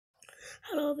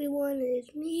Hello everyone,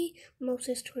 it's me,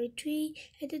 mosestoy3,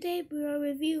 and today we are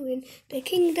reviewing the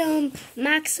Kingdom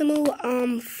Maximal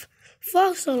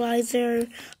Fossilizer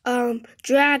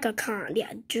Dracodon.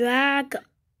 Yeah,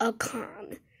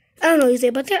 Dracodon. I don't know what you say,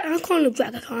 but I'm calling him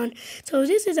Dracodon. So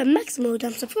this is a Maximal.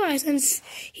 I'm surprised, and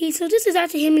so this is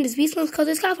actually him in his beast mode because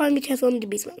this guy finally transformed into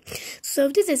beast mode. So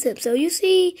this is him. So you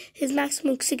see his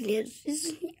Maximal signature.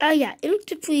 Yeah, it looks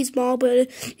pretty small, but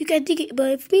you can dig it.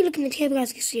 But if we look in the table, you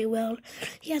guys can see it well.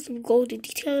 He has some golden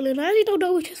detail, and I really don't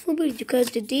know which transformer is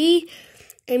because the D.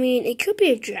 I mean, it could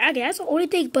be a dragon. That's the only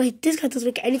thing. But this guy doesn't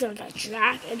look anything like a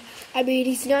dragon. I mean,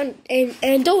 he's not,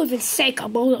 and don't even say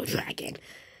Komodo dragon.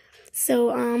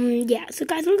 So, yeah. So,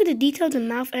 guys, look at the details in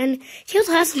the mouth. And he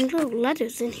also has some little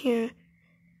letters in here.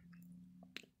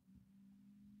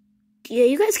 Yeah,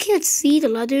 you guys can't see the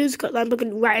letters because I'm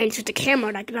looking right into the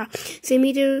camera. I cannot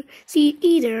see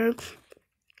either.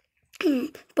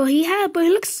 But he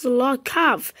looks a lot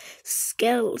kind of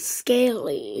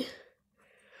scaly.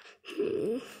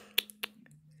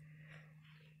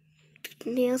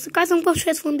 Yeah, so guys, I'm going to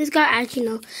transform this guy. Actually,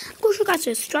 no. I'm going to show you guys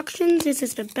the instructions. This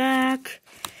is the back.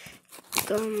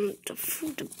 Okay,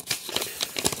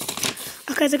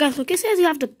 so guys, look, it says you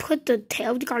have to put the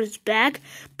tail of the guard on his back,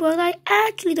 but I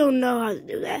actually don't know how to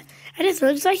do that. I just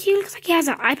noticed like he looks like he has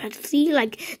an iPad. See,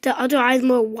 like the other eye is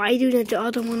more wider than the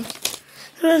other one.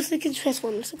 So let's look at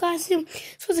Transformer. So guys, so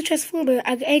the Transformer.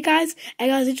 Hey guys,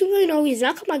 did you really know he's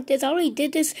not come like this? I already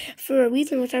did this for a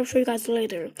reason, which I'll show you guys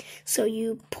later. So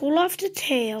you pull off the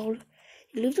tail,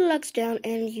 you leave the legs down,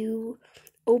 and you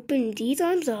open these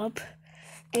arms up.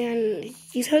 And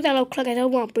you heard that little click. I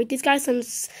don't want to break this guy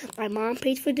since my mom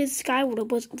paid for this guy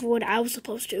what I was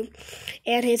supposed to.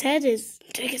 And his head's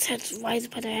right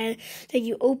up at the head. Then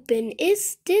you open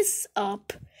this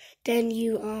up. Then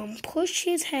you push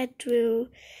his head through.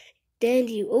 Then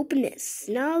you open this.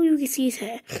 Now you can see his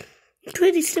head.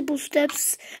 Pretty simple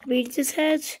steps. I mean, this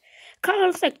head kind of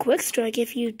looks like Quick Strike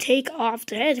if you take off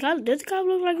the head. Does it kind of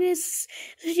look like this?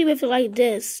 Especially with it like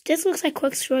this. This looks like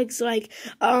Quick Strike's like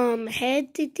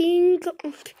head thing.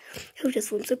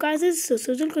 So guys, so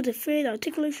look at the face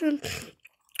articulation.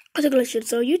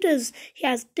 So he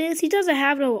has this. He doesn't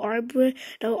have no arm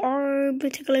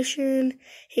articulation.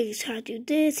 He's trying to do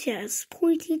this. He has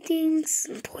pointy things.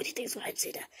 Why I'd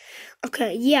say that?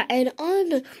 Okay, yeah, and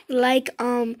on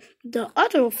the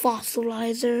other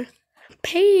fossilizer,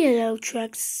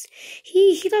 Paleotrax,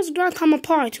 he does not come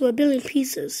apart to a billion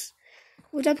pieces,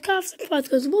 which I'm kind of surprised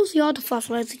because mostly all the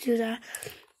fossilizer do that.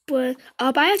 But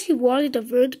I actually wanted the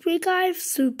vertebrate guy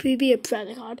to be a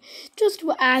Predacon, just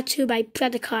to add to my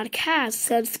Predacon cast,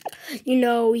 since,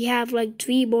 we have like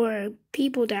 3 more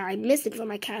people that I'm missing from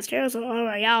my cast. Pterosaur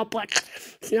already out, but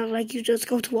it's not like you just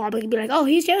go to Walmart and be like, oh,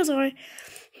 he's Pterosaur.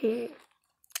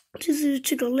 This is a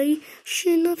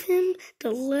articulation of him, the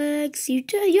legs. You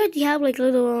have like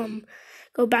little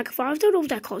go back and forth. I don't know what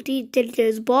that called.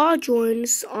 There's ball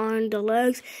joints on the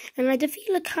legs, and I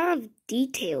feel like kind of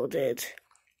detailed it.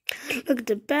 Look at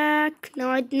the back.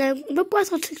 Look what I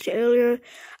saw earlier.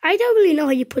 I don't really know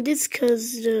how you put this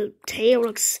because the tail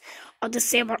looks the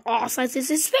same on all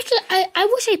sizes. Especially, I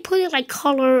wish I put it like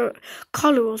color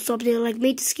or something, like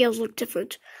made the scales look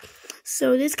different.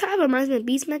 So this kind of reminds me of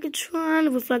Beast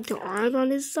Megatron with like the arms on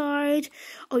his side.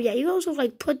 Oh yeah, you also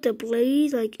like put the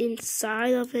blade like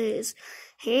inside of his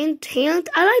hand.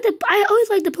 I always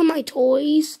like to put my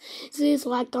toys. This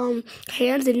like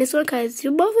hands in this one because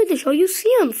you both like to show you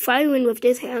see him firing with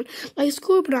this hand. Like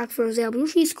Scorponok, for example.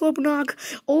 Usually Scorponok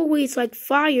always like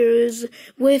fires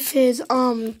with his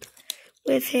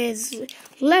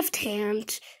left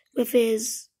hand with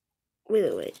his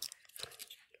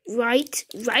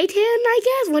right hand, I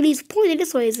guess. When he's pointing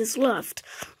this way is his left,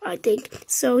 I think.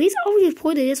 So he's always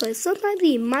pointing this way. Sometimes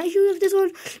he might shoot with this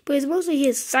one, but it's mostly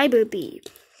his cyber beam.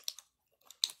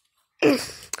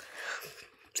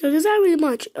 So there's not really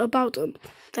much about them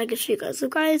that I can show you guys. So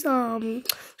guys,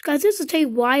 this will tell you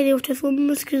why they were transforming.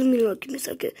 Excuse me, look, give me a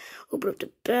second. Open up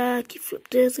the back, you flip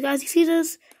this. So guys, you see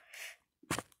this?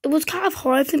 It was kind of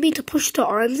hard for me to push the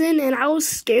arms in, and I was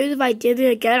scared if I did it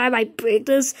again, I might break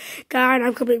this guy, and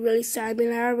I'm gonna be really sad. I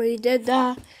already did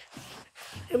that.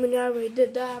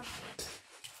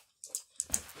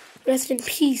 Rest in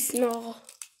peace, no.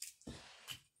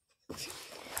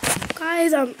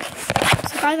 Guys,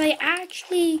 I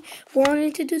actually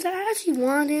wanted to do that. I actually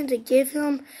wanted to give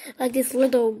him like this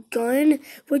little gun,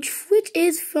 which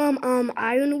is from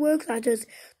Ironworks. I just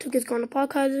took his gun apart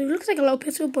because it looks like a little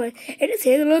pistol, but in his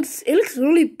hand it looks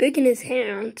really big in his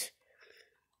hand.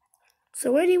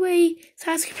 So anyway,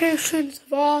 that's comparisons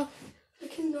of all the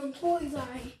Kingdom toys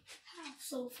I have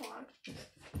so far.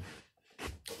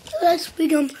 let's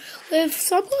begin with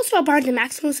some close to Barnes and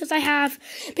Maximum since I have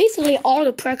basically all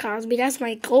the Predacons. I mean, that's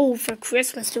my goal for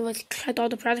Christmas to like collect all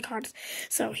the Predacons.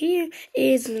 So here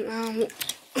is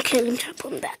okay, let me try to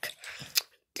put them back.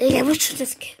 Dang it, which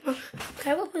this game?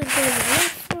 Okay, we'll put it in the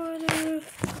left order.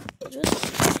 Just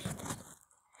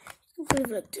put it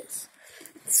like this.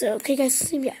 So, okay, guys,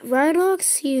 see, yeah,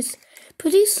 Rhinox, he's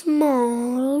pretty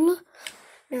small.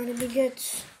 Now, let me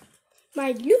get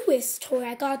my newest toy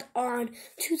I got on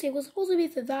Tuesday. It was supposed to be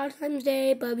for Valentine's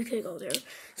Day, but we couldn't go there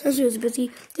since we was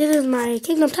busy. This is my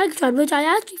Kingdom Tigertron, which I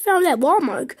actually found at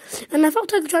Walmart, and I found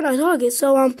Tigertron at Target.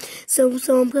 So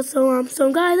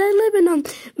guys, I live in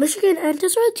Michigan, and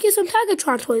just wanted to get some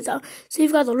Tigertron toys out. So if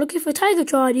you guys are looking for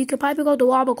Tigertron, you can probably go to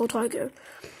Walmart or Target.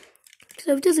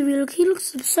 So this is really, he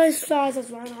looks the same size as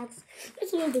Rhinox.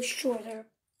 It's a little bit shorter.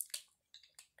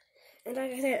 And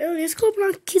like I said earlier,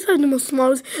 Scorpion keeps having the most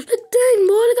smallest. Like, dang,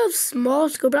 boy, look how small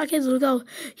Scorpion is. Look how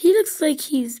he looks like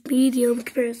he's medium in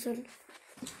comparison.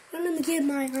 And let me get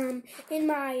my, in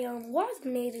my,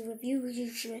 Watermelon review,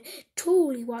 you should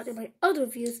totally watch my other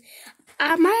reviews.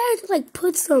 I might have to, like,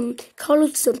 put some color,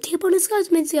 some tape on this guy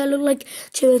to make it look like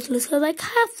tarantulas. Because I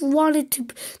half wanted to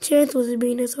tarantulas to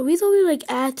be in there. So he's only, like,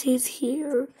 add his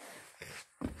here.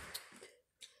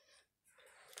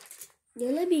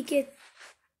 Now let me get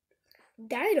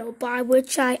Dino by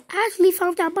which I actually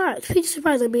found out by. It's pretty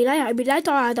surprised. I mean, I thought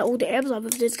I had the older Amazon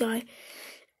with this guy.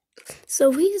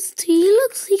 So he kind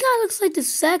of looks like the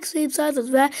exact same size as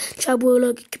that Trouble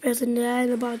look in comparison to that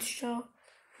I'm about to show.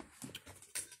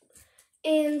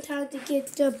 And time to get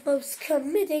the most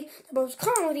committed, the most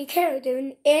comedy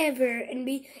character ever in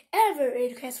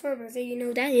Transformers. And you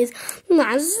know that is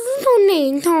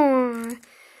Mosestoy3.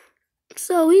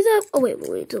 So he's up. Oh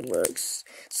wait, the legs.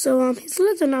 So his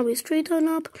legs are not really straight on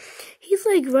up. He's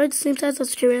like right same size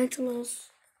as tarantulas.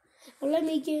 Well, let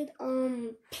me get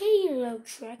payload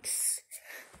tracks.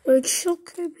 Which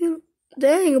okay,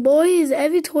 dang boys,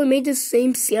 every toy made the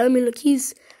same scale. I mean, look,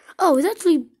 he's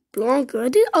actually longer. I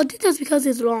think that's because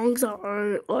his lungs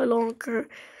are longer.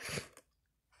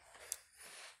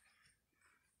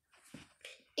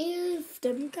 If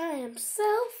the guy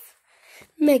himself.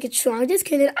 Megatron, just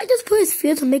kidding. I just put his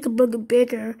field to make him look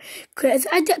bigger, cause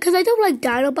I don't like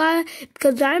Dinobot,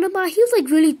 because Dinobot he was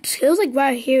like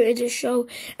right here in the show,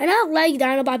 and I don't like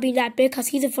Dinobot being that big, cause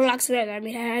he's a Velociraptor. I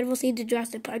mean, I haven't seen the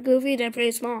Jurassic Park movie; they're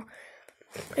pretty small.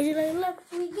 I just like look,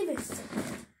 we give it.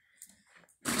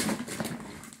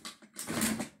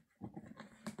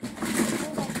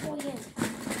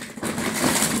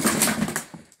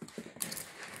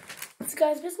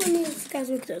 Guys, this one is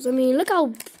look at this. I mean, look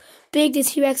how big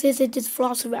this T-Rex is and this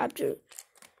Velociraptor.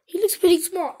 He looks pretty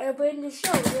small, but in the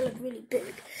show, they look really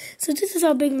big. So this is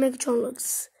how big Megatron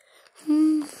looks.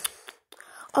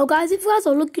 Oh, guys, if you guys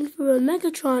are looking for a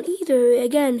Megatron either,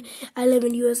 again, I live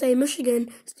in USA,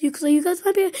 Michigan, so you guys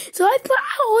might be. So I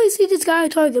always see this guy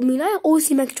at Target. I mean, I always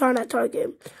see Megatron at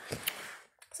Target.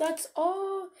 So that's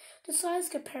all the size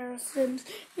comparisons.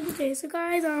 Okay, so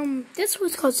guys, this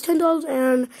was cost $10,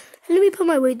 and let me put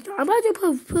my rating on. I'm about to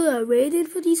put a rating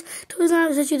for these toys on,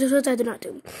 essentially the toys I did not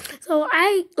do. So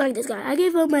I like this guy. I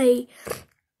gave him a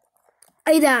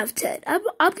 8 out of 10.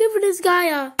 I'm giving this guy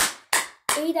a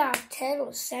 8 out of 10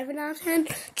 or 7 out of 10,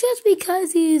 just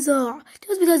because he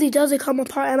doesn't come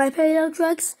apart at my payload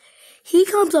trucks. He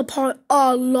comes apart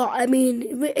a lot. I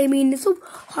mean, it's so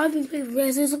hard to play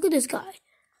with. Look at this guy.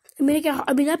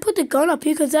 I put the gun up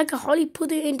here because I could hardly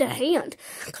put it in the hand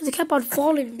because it kept on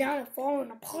falling down and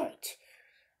falling apart.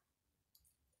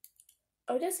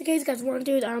 Oh, that's the case, guys.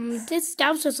 Wondered. That was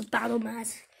just a battle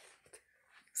mask.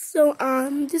 So,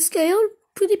 this scale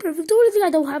pretty perfect. The only thing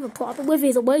I don't have a problem with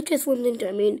is the way it swims into.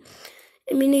 I mean,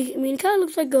 it kind of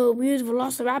looks like a weird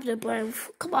Velociraptor, but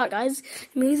come on, guys.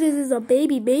 I mean, this is a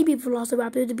baby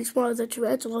Velociraptor to be small as a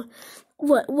tarantula.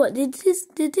 What did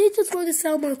they just want to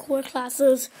sell more core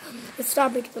classes and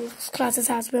stop making the classes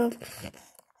Hasbro?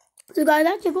 So guys,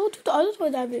 actually go to the other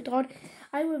toys I've done.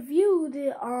 I reviewed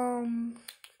the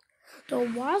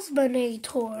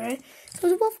Waspinator. So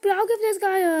the Waspinator, I'll give this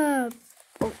guy a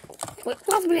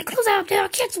Waspinator, close out there,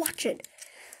 kids watching.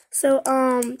 So,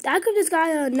 I give this guy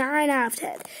a 9 out of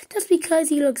 10. That's because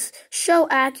he looks so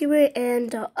accurate,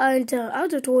 and the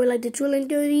other toy, like the Drilling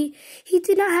Dirty, he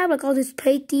did not have, like, all this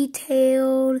plate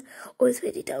detail, or his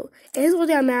plate detail. And here's what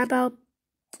I'm mad about.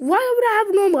 Why would I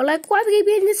have normal? Like, why would he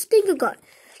be in this stinker gun?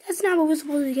 That's not what we're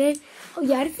supposed to get. Oh,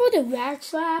 yeah, for the Rat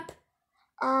Trap,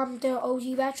 the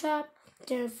OG Rat Trap,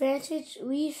 the Vantage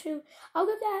Reissue, I'll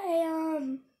give that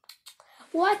a,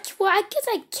 What? Well, I guess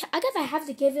I have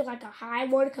to give it like a high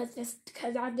one because I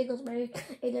think it was very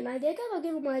 8 and 9. I guess I'll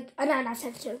give him like a 9 out of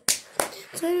 10 too.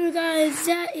 So anyway, guys,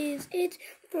 that is it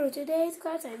for today. So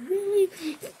guys, I really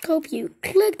hope you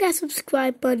click that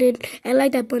subscribe button and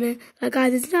like that button. Like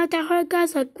guys, it's not that hard,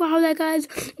 guys. Like wow, that guys,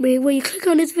 when you click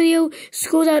on this video,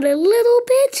 scroll down a little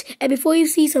bit, and before you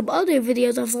see some other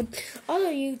videos of some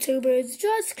other YouTubers,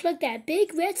 just click that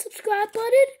big red subscribe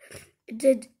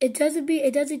button. It doesn't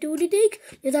do anything.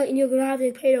 You're gonna have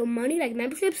to pay no money like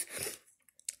memberships.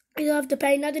 You don't have to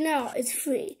pay nothing at all. It's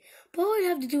free. But all you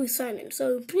have to do is sign in.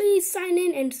 So please sign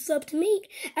in and sub to me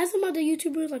and some other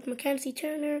YouTubers like Mackenzie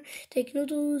Turner, Take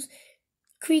Noodles,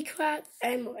 Creek Crack,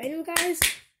 and more. Anyway, guys,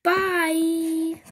 bye.